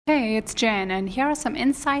Hey, it's Jen, and here are some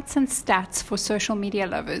insights and stats for social media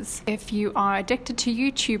lovers. If you are addicted to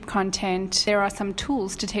YouTube content, there are some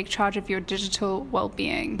tools to take charge of your digital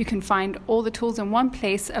well-being. You can find all the tools in one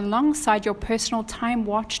place alongside your personal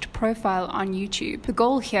time-watched profile on YouTube. The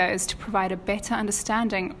goal here is to provide a better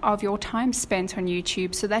understanding of your time spent on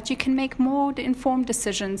YouTube so that you can make more informed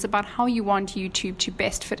decisions about how you want YouTube to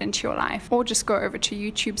best fit into your life. Or just go over to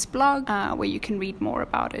YouTube's blog where you can read more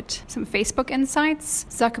about it. Some Facebook insights.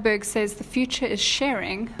 Zuckerberg says the future is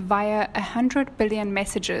sharing via 100 billion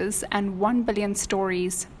messages and 1 billion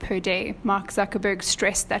stories per day. Mark Zuckerberg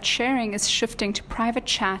stressed that sharing is shifting to private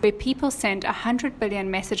chat, where people send 100 billion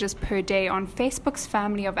messages per day on Facebook's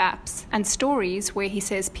family of apps, and stories, where he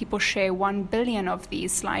says people share 1 billion of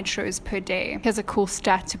these slideshows per day. Here's a cool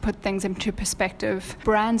stat to put things into perspective.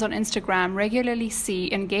 Brands on Instagram regularly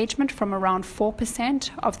see engagement from around 4%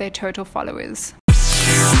 of their total followers.